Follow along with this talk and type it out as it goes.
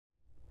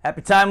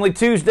Happy Timely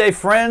Tuesday,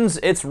 friends.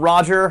 It's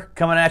Roger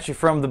coming at you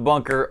from the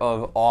bunker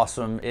of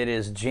awesome. It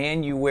is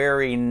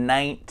January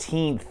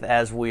 19th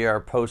as we are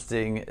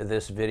posting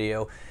this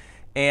video.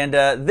 And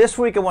this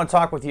week I want to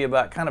talk with you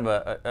about kind of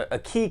a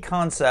key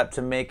concept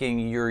to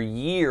making your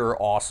year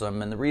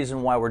awesome. And the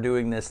reason why we're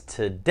doing this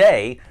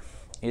today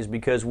is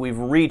because we've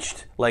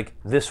reached, like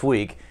this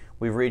week,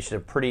 we've reached a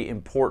pretty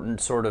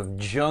important sort of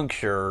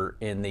juncture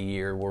in the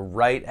year. We're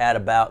right at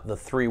about the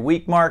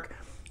 3-week mark.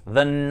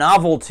 The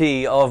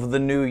novelty of the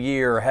new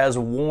year has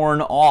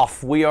worn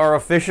off. We are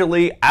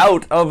officially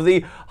out of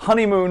the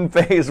honeymoon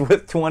phase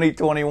with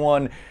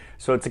 2021.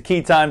 So it's a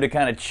key time to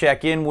kind of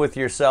check in with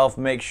yourself,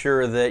 make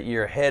sure that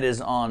your head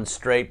is on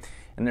straight,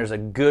 and there's a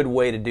good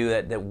way to do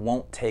that that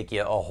won't take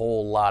you a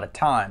whole lot of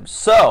time.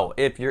 So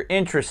if you're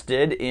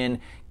interested in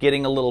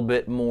getting a little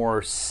bit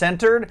more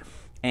centered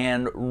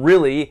and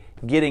really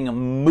getting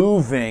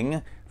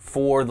moving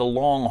for the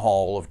long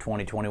haul of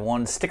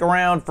 2021. Stick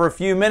around for a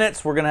few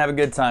minutes. We're going to have a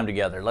good time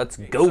together. Let's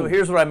go. So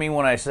here's what I mean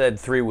when I said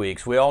 3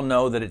 weeks. We all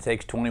know that it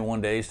takes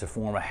 21 days to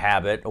form a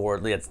habit, or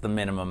at least it's the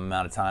minimum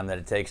amount of time that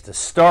it takes to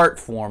start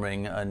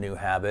forming a new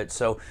habit.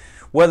 So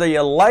whether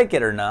you like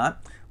it or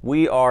not,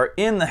 we are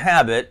in the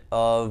habit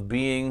of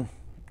being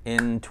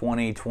in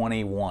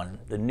 2021.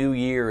 The new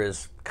year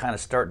is kind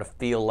of starting to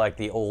feel like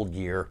the old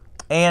year.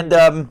 And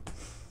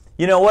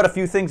you know what? A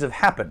few things have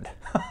happened.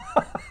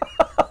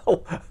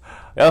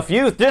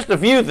 Just a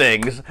few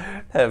things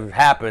have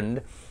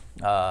happened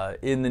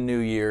in the new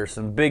year.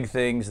 Some big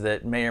things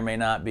that may or may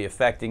not be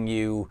affecting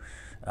you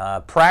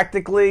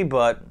practically,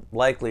 but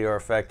likely are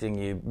affecting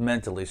you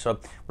mentally.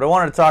 So what I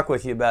wanted to talk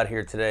with you about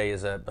here today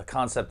is a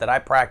concept that I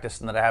practice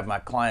and that I have my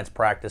clients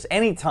practice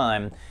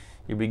anytime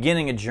you're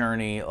beginning a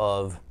journey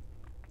of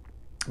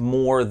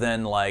more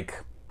than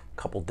like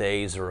a couple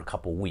days or a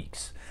couple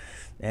weeks.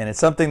 And it's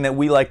something that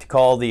we like to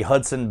call the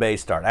Hudson Bay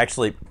Start.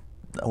 Actually,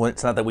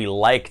 it's not that we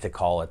like to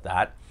call it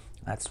that.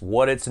 That's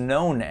what it's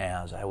known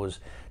as. I was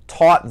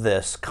taught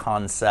this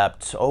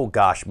concept, oh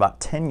gosh, about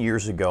 10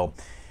 years ago,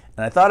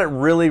 and I thought it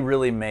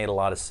really made a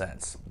lot of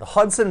sense. The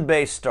Hudson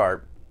Bay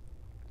Start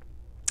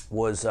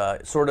was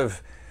sort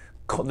of,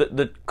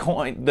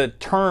 the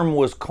term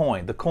was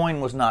coined. The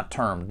coin was not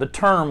termed. The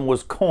term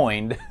was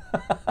coined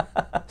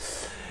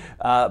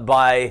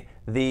by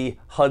the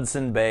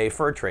Hudson Bay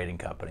Fur Trading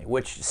Company,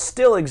 which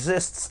still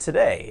exists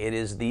today. It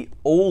is the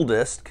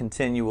oldest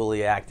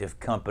continually active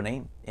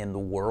company in the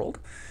world.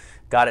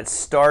 Got its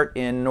start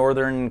in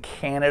northern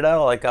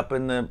Canada, like up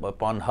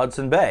on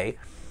Hudson Bay,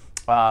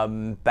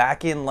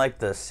 back in like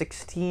the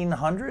 1600s,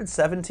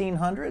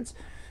 1700s,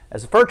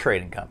 as a fur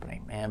trading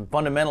company. And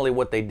fundamentally,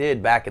 what they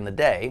did back in the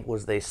day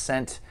was they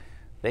sent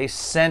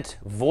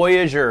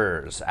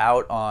voyagers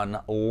out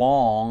on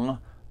long,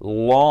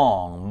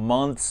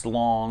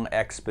 months-long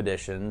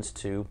expeditions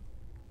to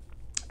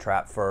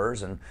trap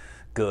furs and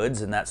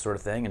goods and that sort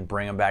of thing and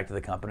bring them back to the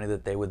company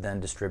that they would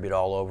then distribute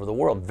all over the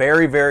world.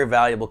 Very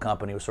valuable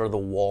company. It was sort of the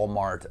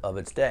Walmart of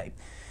its day.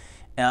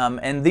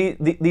 And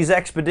these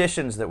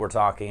expeditions that we're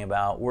talking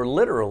about were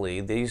literally,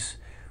 these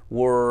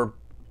were,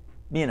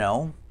 you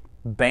know,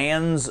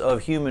 bands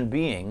of human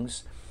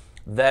beings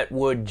that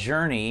would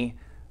journey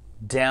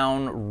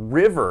down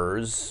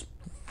rivers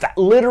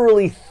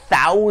literally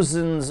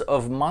thousands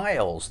of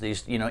miles.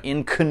 These, you know,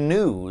 in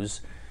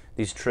canoes,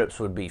 these trips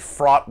would be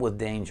fraught with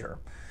danger.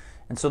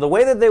 And so the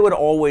way that they would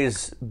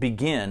always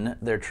begin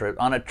their trip,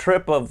 on a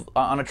trip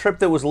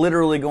that was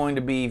literally going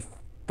to be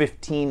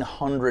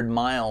 1,500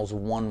 miles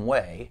one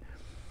way,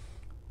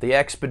 the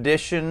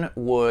expedition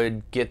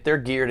would get their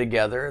gear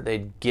together,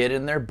 they'd get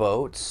in their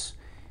boats,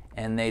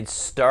 and they'd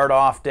start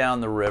off down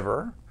the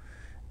river,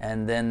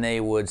 and then they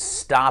would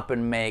stop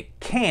and make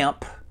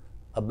camp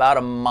about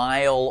a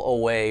mile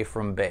away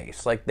from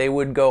base. Like, they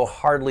would go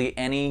hardly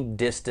any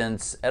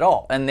distance at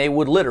all, and they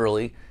would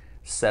literally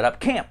set up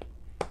camp.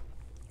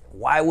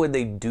 Why would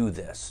they do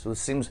this?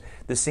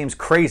 This seems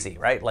crazy,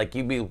 right? Like,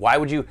 why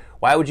would you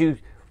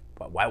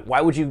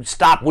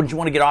stop? Wouldn't you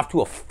want to get off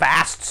to a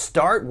fast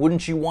start?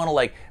 Wouldn't you want to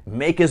like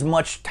make as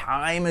much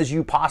time as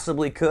you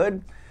possibly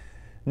could?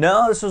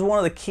 No, this was one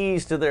of the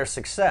keys to their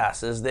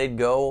success, is they'd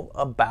go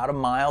about a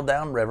mile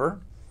downriver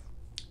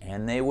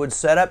and they would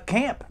set up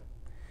camp.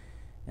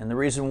 And the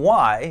reason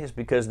why is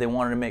because they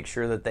wanted to make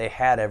sure that they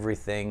had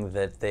everything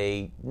that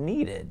they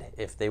needed.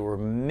 If they were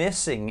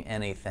missing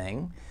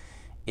anything,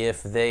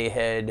 if they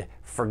had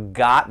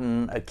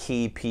forgotten a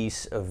key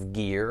piece of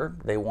gear,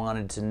 they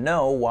wanted to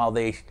know while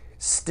they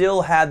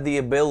still had the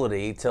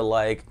ability to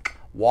like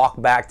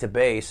walk back to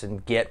base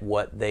and get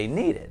what they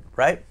needed,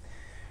 right?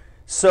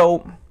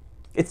 So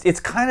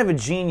it's kind of a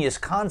genius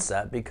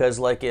concept, because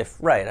like if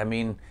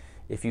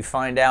you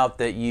find out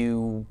that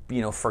you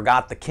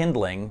forgot the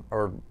kindling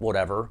or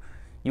whatever,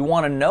 you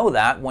want to know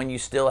that when you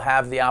still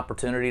have the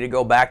opportunity to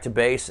go back to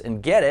base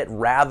and get it,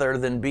 rather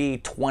than be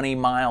 20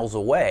 miles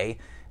away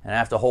and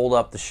have to hold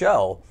up the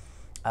show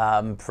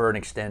for an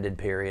extended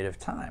period of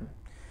time.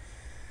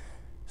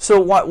 So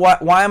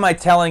why am I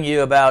telling you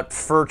about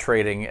fur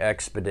trading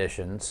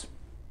expeditions?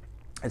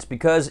 It's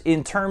because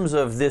in terms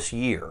of this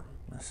year,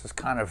 this is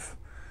kind of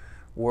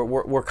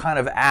we're kind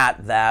of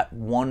at that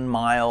 1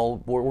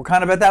 mile. We're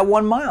kind of at that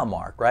 1 mile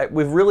mark, right?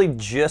 We've really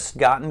just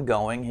gotten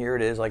going. Here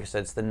it is. Like I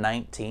said, it's the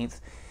 19th.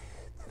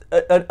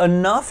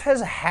 Enough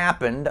has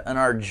happened in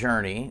our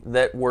journey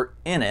that we're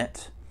in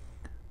it.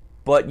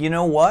 But you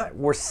know what?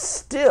 We're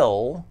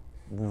still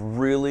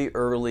really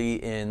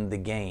early in the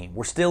game.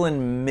 We're still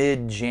in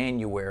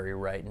mid-January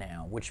right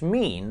now, which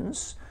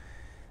means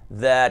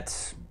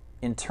that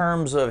in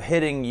terms of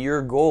hitting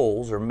your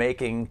goals or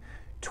making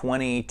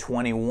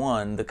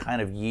 2021 the kind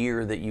of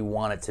year that you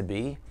want it to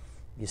be,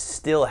 you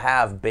still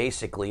have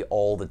basically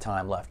all the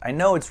time left. I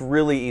know it's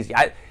really easy.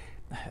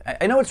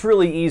 I know it's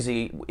really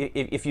easy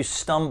if you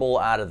stumble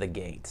out of the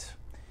gate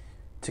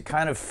to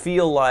kind of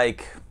feel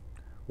like,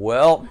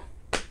 well,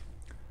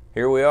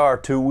 here we are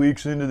 2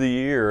 weeks into the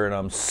year and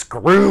I'm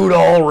screwed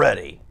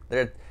already.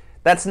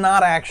 That's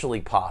not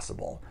actually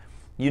possible.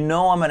 You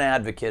know I'm an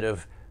advocate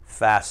of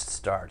fast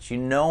starts. You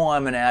know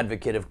I'm an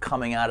advocate of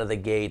coming out of the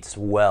gates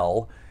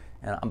well.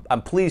 And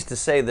I'm pleased to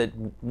say that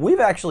we've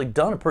actually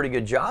done a pretty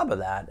good job of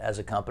that as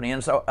a company,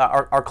 and so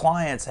our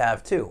clients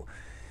have too.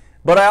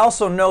 But I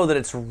also know that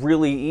it's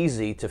really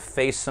easy to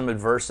face some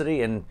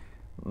adversity, and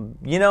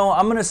you know,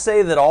 I'm going to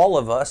say that all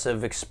of us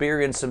have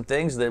experienced some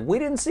things that we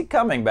didn't see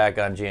coming back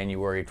on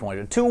January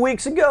 20th. 2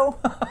 weeks ago,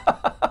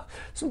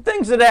 some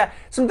things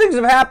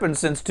have happened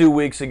since 2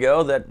 weeks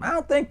ago that I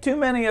don't think too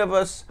many of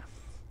us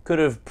could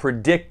have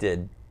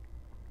predicted.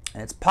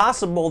 And it's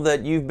possible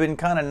that you've been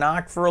kind of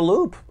knocked for a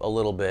loop a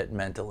little bit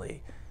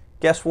mentally.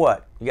 Guess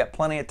what? You got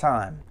plenty of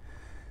time.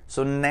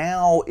 So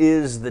now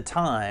is the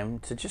time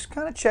to just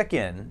kind of check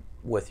in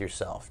with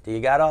yourself. Do you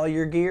got all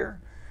your gear?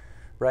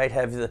 Right?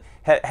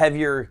 Have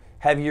your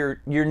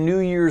New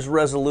Year's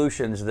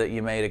resolutions that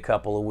you made a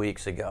couple of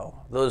weeks ago.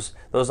 Those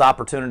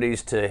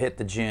opportunities to hit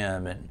the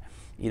gym and,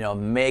 you know,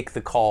 make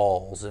the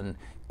calls and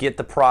get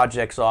the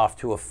projects off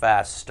to a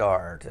fast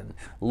start and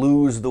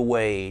lose the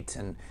weight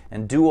and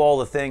do all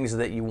the things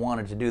that you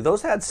wanted to do.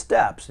 Those had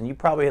steps, and you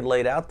probably had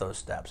laid out those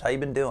steps. How you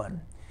been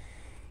doing?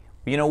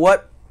 You know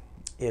what?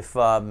 If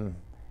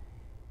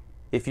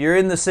you're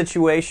in the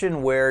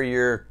situation where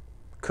you're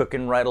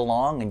cooking right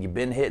along and you've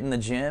been hitting the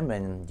gym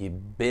and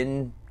you've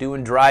been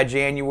doing dry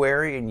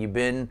January and you've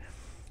been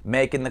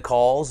making the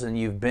calls and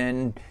you've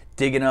been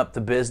digging up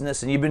the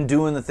business and you've been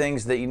doing the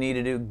things that you need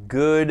to do,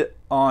 good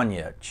on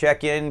you.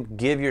 Check in,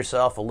 give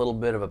yourself a little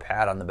bit of a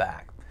pat on the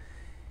back,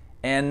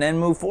 and then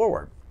move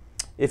forward.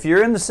 If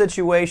you're in the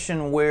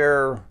situation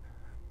where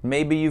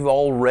maybe you've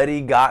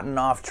already gotten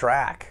off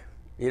track,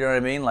 you know what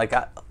I mean? Like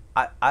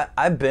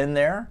I've been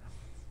there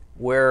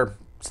where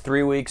it's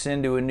 3 weeks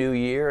into a new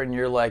year and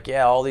you're like,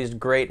 yeah, all these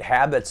great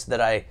habits that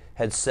I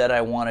had said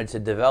I wanted to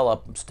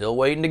develop, I'm still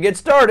waiting to get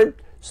started,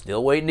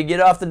 still waiting to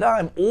get off the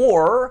dime.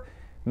 Or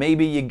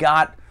maybe you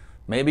got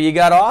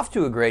off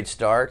to a great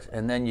start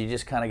and then you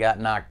just kind of got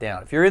knocked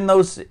down. If you're in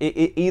those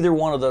either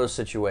one of those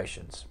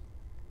situations,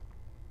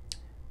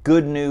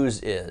 good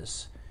news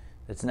is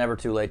it's never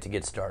too late to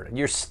get started.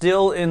 You're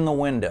still in the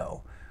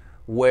window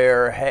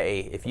where,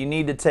 hey, if you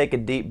need to take a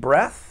deep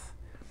breath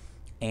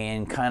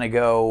and kind of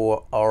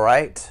go, all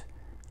right,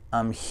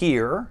 I'm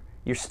here,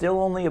 you're still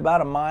only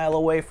about a mile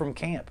away from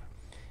camp,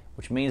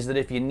 which means that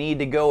if you need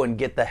to go and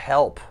get the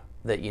help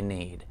that you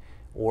need,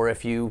 or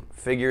if you,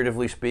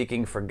 figuratively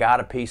speaking, forgot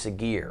a piece of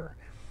gear,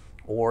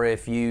 or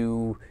if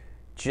you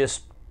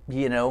just,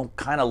 you know,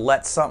 kind of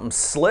let something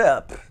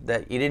slip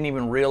that you didn't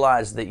even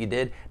realize that you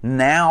did,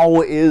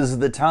 now is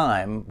the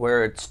time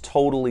where it's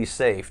totally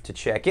safe to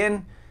check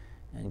in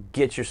and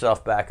get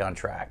yourself back on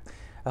track.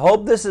 I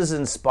hope this is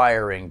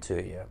inspiring to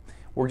you.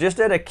 We're just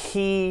at a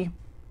key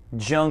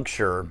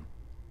juncture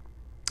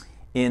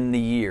in the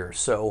year.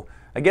 So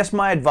I guess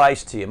my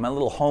advice to you, my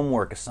little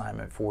homework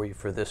assignment for you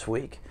for this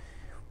week,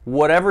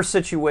 whatever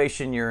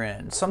situation you're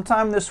in,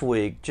 sometime this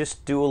week,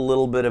 just do a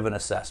little bit of an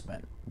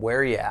assessment. Where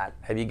are you at?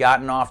 Have you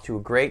gotten off to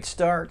a great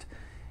start?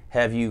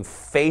 Have you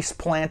face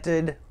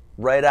planted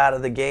right out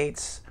of the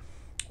gates?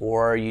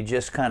 Or are you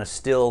just kind of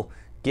still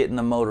getting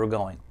the motor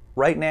going?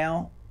 Right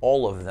now,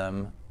 all of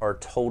them are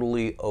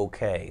totally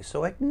okay.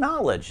 So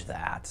acknowledge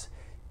that.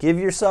 Give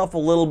yourself a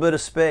little bit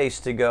of space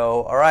to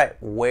go, all right,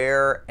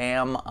 where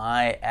am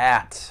I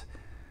at?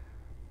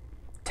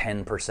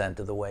 10%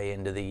 of the way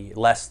into the year,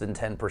 less than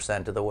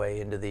 10% of the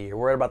way into the year.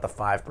 We're at about the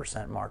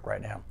 5% mark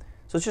right now.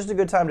 So it's just a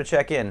good time to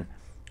check in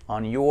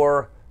on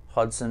your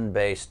Hudson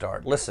Bay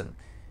start. Listen,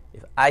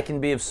 if I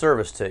can be of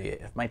service to you,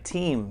 if my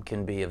team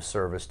can be of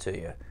service to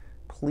you,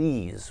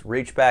 please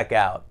reach back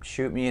out,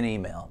 shoot me an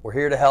email. We're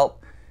here to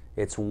help.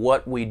 It's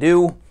what we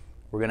do.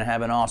 We're going to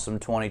have an awesome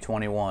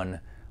 2021,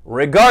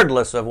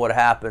 regardless of what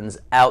happens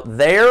out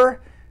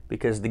there,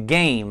 because the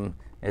game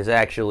is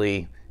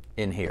actually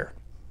in here.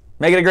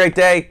 Make it a great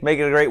day. Make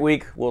it a great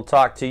week. We'll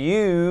talk to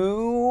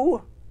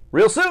you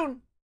real soon.